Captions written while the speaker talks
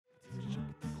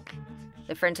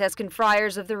The Franciscan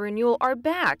Friars of the Renewal are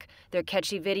back. Their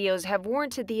catchy videos have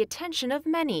warranted the attention of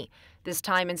many. This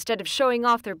time, instead of showing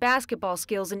off their basketball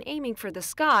skills and aiming for the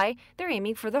sky, they're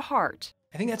aiming for the heart.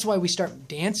 I think that's why we start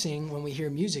dancing when we hear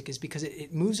music, is because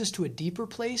it moves us to a deeper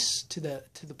place, to the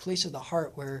place of the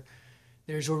heart where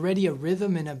there's already a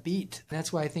rhythm and a beat. And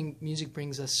that's why I think music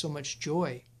brings us so much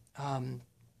joy.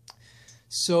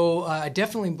 So I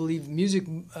definitely believe music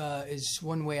is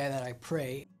one way that I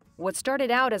pray. What started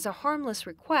out as a harmless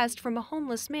request from a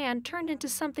homeless man turned into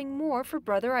something more for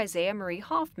Brother Isaiah Marie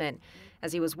Hoffman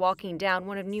as he was walking down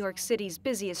one of New York City's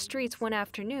busiest streets one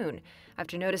afternoon.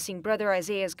 After noticing Brother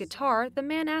Isaiah's guitar, the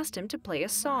man asked him to play a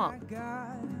song.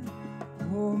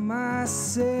 Oh, my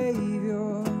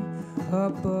Savior,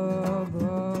 up above,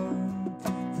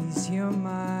 please hear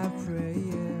my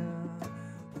prayer.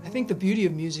 I think the beauty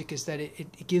of music is that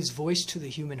it gives voice to the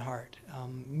human heart.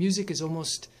 Music is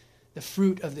almost the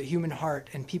fruit of the human heart,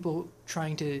 and people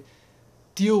trying to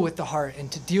deal with the heart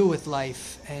and to deal with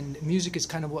life, and music is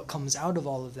kind of what comes out of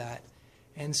all of that.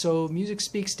 And so music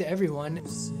speaks to everyone.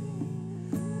 Say,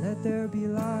 let there be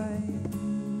light.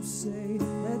 You say,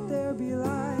 let there be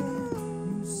light.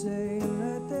 You say,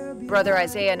 let there be Brother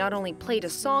Isaiah not only played a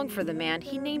song for the man,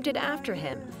 he named it after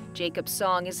him. Jacob's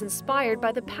song is inspired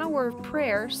by the power of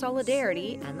prayer,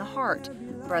 solidarity, and the heart.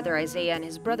 Brother Isaiah and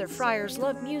his brother friars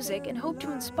love music and hope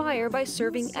to inspire by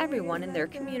serving everyone in their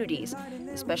communities,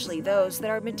 especially those that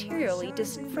are materially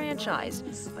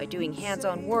disenfranchised, by doing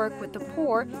hands-on work with the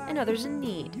poor and others in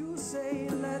need. You say,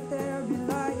 let there be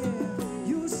light.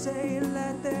 You say,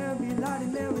 let there be light,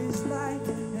 and there is light,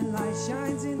 and light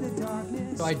shines in the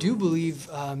darkness. So I do believe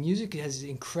music has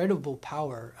incredible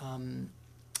power.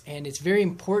 And it's very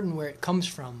important where it comes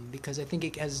from, because I think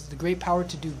it has the great power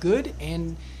to do good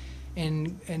and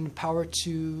power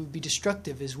to be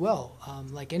destructive as well.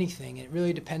 Like anything, it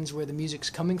really depends where the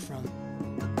music's coming from.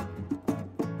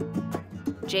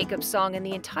 Jacob's song and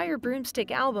the entire Broomstick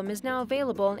album is now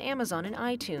available on Amazon and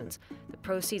iTunes. The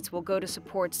proceeds will go to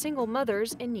support single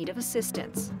mothers in need of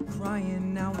assistance.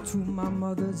 Crying out to my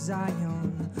mother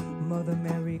Zion, Mother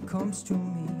Mary comes to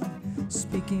me,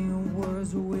 speaking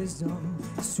words of wisdom.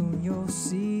 Soon you'll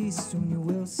see, soon you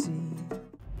will see.